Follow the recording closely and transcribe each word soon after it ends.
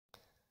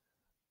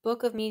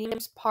Book of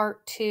Mediums,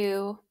 Part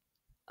 2.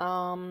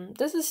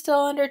 This is still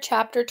under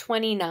Chapter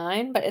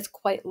 29, but it's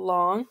quite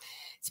long.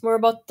 It's more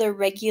about the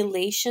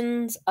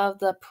regulations of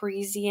the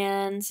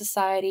Parisian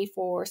Society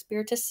for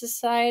Spiritist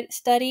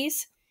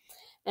Studies.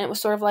 And it was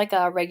sort of like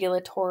a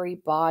regulatory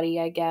body,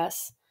 I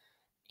guess.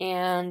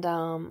 And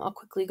I'll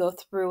quickly go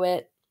through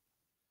it.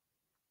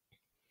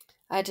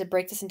 I had to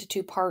break this into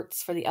two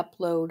parts for the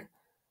upload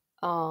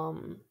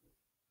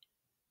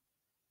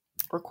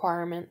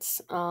requirements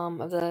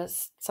of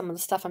some of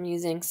the stuff I'm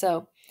using.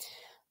 So,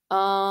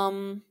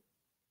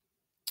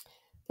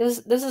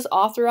 this is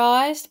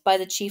authorized by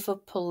the Chief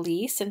of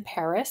Police in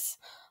Paris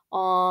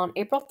on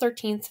April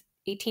 13th,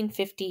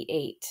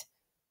 1858,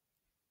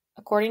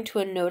 according to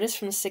a notice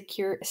from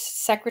the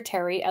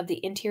Secretary of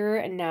the Interior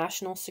and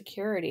National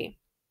Security.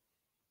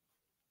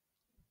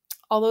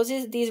 Although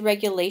these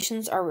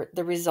regulations are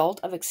the result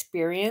of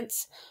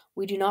experience,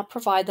 we do not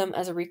provide them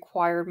as a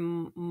required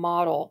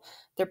model.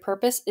 Their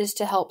purpose is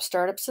to help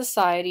startup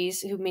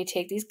societies who may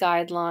take these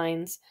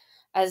guidelines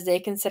as they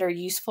consider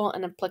useful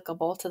and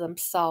applicable to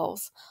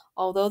themselves.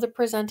 Although they're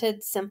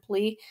presented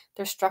simply,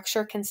 their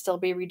structure can still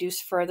be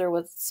reduced further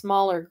with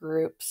smaller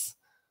groups.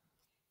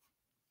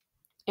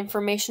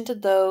 Information to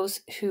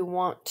those who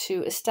want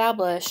to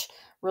establish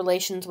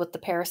relations with the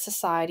Paris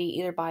Society,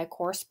 either by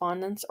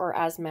correspondence or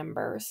as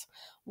members.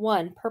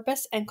 1.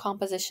 Purpose and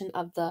composition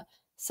of the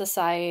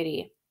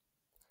Society.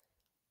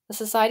 The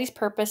Society's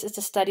purpose is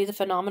to study the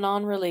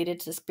phenomenon related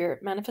to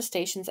spirit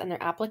manifestations and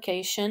their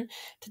application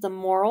to the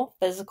moral,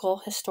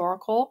 physical,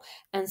 historical,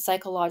 and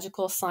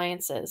psychological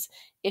sciences.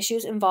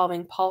 Issues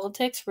involving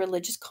politics,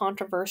 religious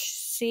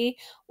controversy,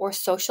 or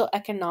social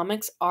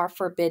economics are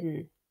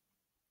forbidden.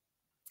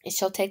 It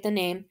shall take the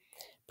name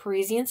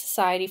Parisian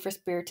Society for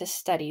Spiritist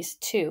Studies.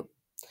 2.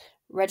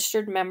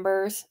 Registered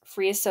members,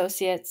 free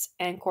associates,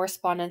 and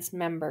correspondence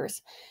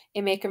members.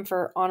 It may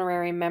confer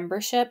honorary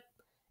membership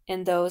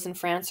in those in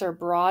France or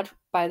abroad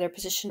by their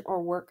position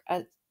or work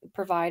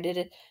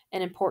provided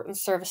an important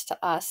service to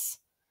us.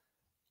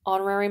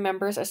 Honorary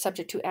members are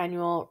subject to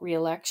annual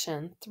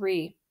re-election.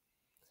 3.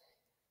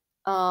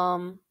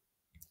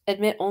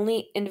 Admit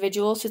only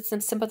individuals who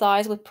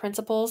sympathize with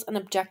principles and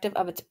objective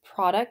of its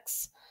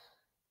projects.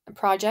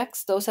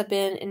 Those have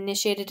been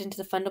initiated into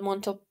the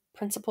fundamental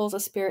principles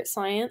of spirit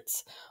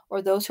science,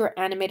 or those who are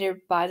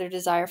animated by their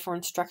desire for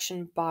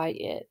instruction by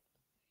it.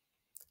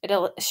 It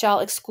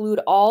shall exclude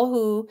all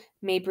who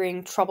may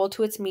bring trouble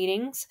to its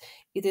meetings,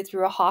 either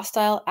through a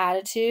hostile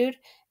attitude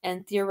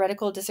and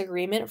theoretical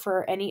disagreement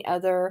for any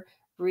other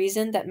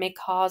reason that may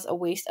cause a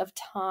waste of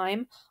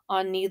time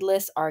on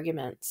needless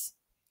arguments.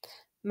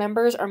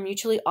 Members are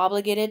mutually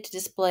obligated to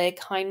display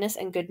kindness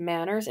and good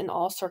manners in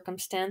all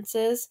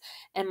circumstances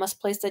and must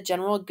place the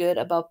general good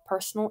above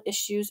personal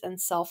issues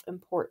and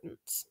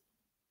self-importance.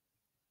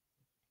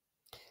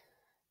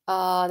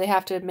 They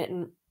have to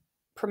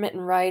permit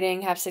in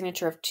writing, have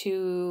signature of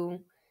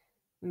 2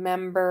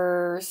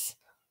 members,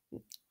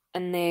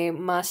 and they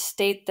must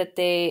state that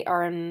they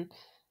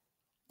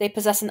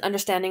possess an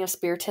understanding of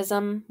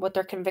Spiritism, what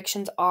their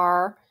convictions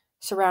are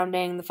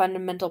surrounding the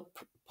fundamental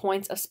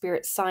points of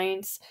spirit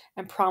science,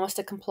 and promise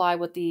to comply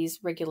with these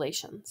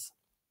regulations.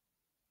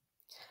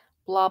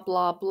 Blah,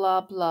 blah,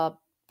 blah, blah,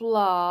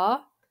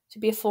 blah. To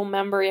be a full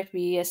member, you have to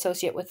be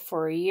associate with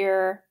for a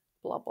year.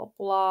 Blah, blah,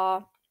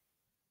 blah.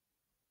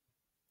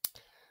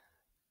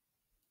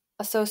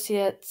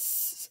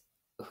 Associates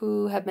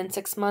who have been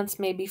 6 months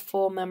may be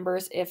full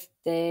members if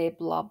they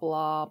blah,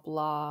 blah,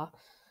 blah.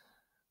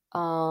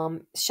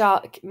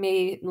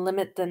 May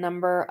limit the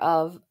number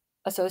of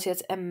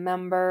associates and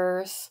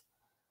members.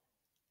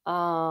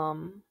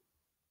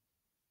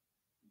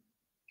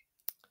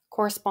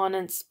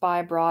 Correspondence by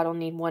abroad will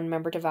need 1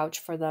 member to vouch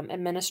for them.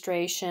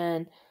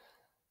 Administration,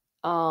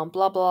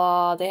 blah,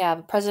 blah. They have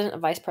a president, a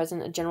vice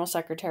president, a general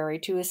secretary,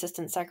 2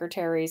 assistant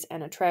secretaries,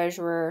 and a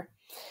treasurer.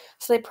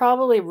 So they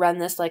probably run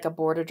this like a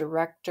board of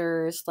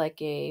directors, like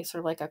a sort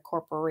of like a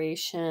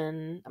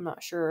corporation. I'm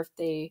not sure if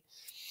they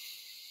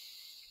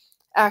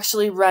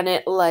actually run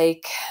it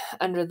like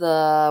under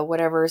the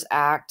whatever's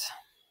act.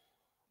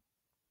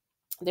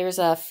 There's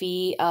a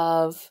fee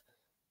of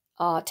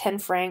 10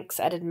 francs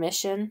at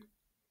admission,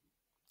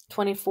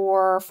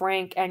 24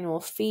 franc annual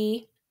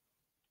fee,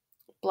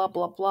 blah,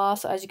 blah, blah.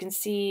 So as you can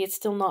see, it's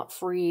still not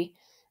free.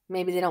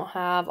 Maybe they don't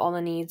have all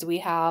the needs we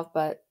have,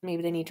 but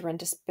maybe they need to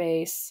rent a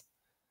space.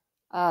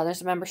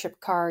 There's a membership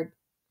card,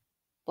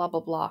 blah, blah,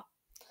 blah.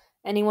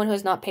 Anyone who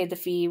has not paid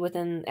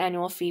the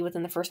annual fee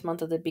within the first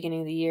month of the beginning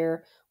of the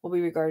year will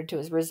be regarded to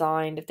as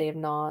resigned if they have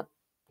not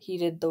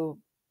heeded the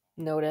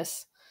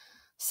notice.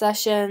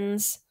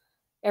 Sessions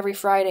every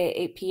Friday at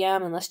 8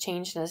 p.m. unless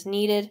changed as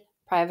needed,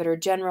 private or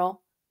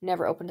general,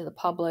 never open to the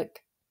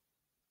public.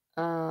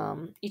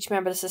 Each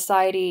member of the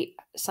society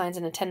signs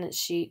an attendance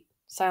sheet.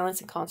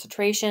 Silence and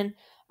concentration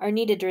are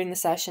needed during the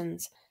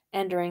sessions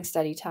and during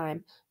study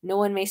time. No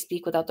one may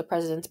speak without the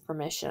president's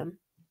permission.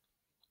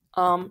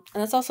 And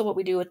that's also what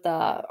we do with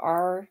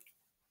our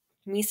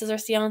misas or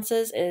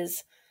seances,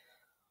 is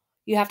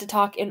you have to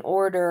talk in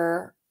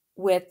order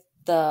with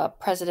the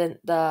president,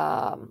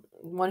 the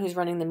one who's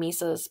running the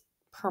misa's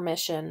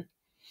permission.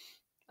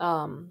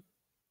 Um,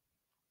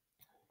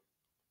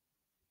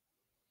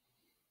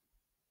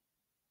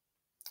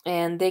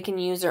 and they can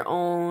use their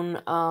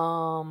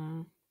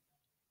own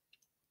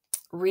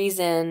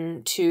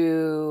reason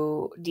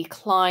to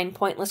decline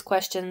pointless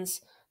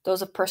questions,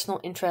 those of personal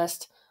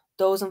interest,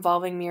 those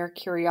involving mere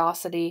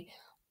curiosity,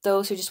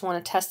 those who just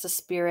want to test the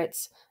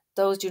spirits,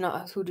 those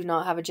who do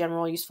not have a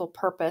general useful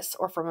purpose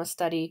or from a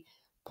study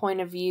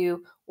point of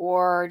view,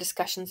 or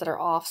discussions that are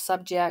off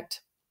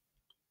subject.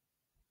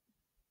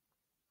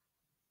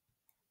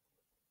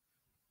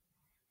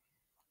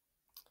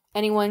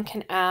 Anyone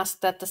can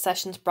ask that the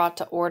session's brought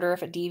to order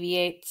if it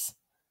deviates.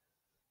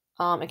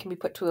 It can be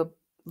put to a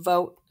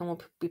vote and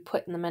will be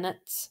put in the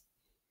minutes.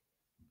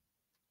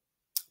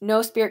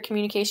 No spirit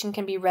communication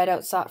can be read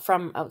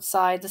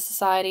outside the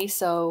society,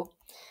 so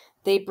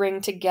they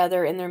bring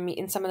together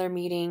in some of their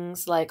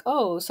meetings, like,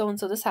 oh, so and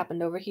so this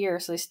happened over here,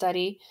 so they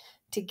study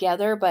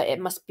together, but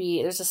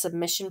there's a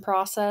submission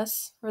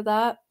process for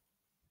that.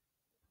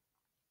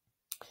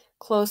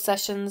 Closed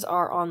sessions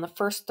are on the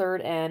first,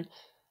 third, and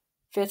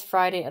fifth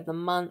Friday of the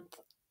month.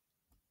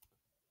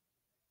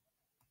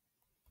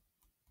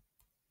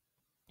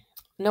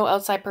 No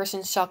outside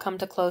persons shall come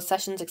to closed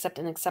sessions except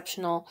in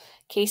exceptional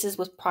cases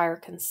with prior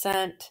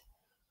consent.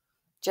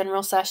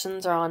 General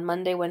sessions are on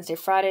Monday, Wednesday,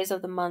 Fridays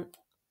of the month.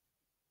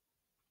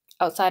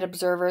 Outside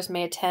observers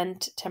may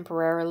attend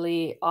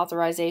temporarily.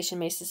 Authorization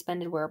may be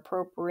suspended where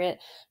appropriate.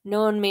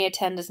 No one may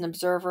attend as an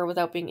observer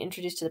without being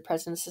introduced to the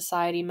President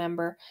Society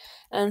member.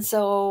 And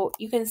so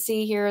you can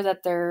see here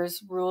that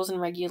there's rules and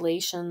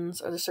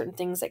regulations, or there's certain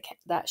things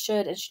that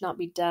should and should not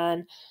be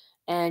done.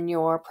 And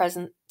your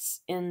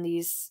presence in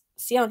these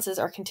seances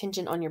are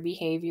contingent on your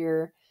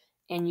behavior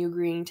and you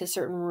agreeing to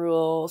certain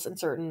rules and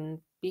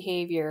certain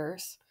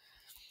behaviors.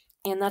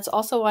 And that's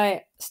also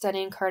why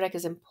studying Kardec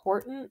is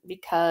important,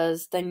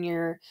 because then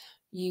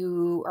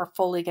you are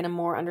fully going to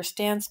more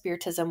understand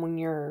Spiritism when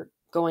you're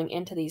going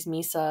into these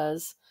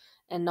misas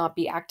and not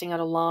be acting out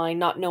of line,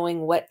 not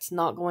knowing what's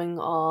not going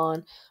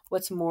on,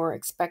 what's more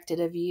expected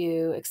of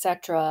you,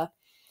 etc.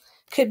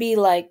 Could be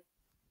like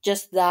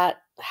just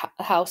that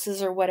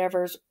houses or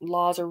whatever's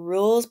laws or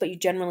rules, but you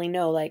generally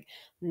know, like,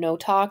 no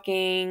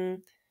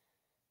talking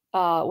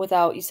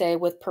without, you say,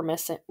 with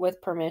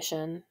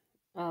permission.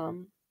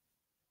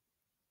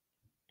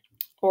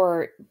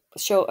 Or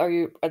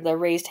are the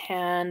raised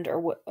hand,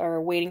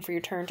 or waiting for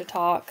your turn to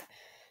talk.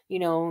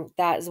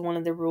 That is one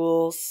of the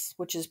rules,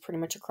 which is pretty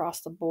much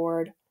across the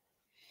board.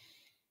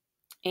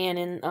 And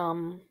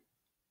in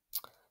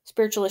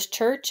spiritualist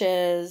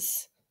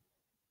churches,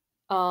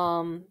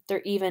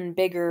 they're even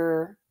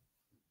bigger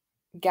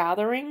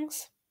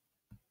gatherings,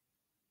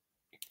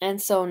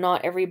 and so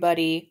not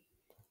everybody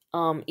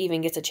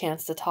even gets a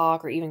chance to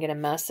talk or even get a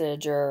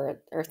message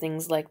or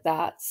things like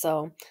that.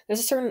 So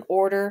there's a certain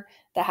order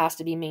that has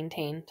to be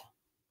maintained.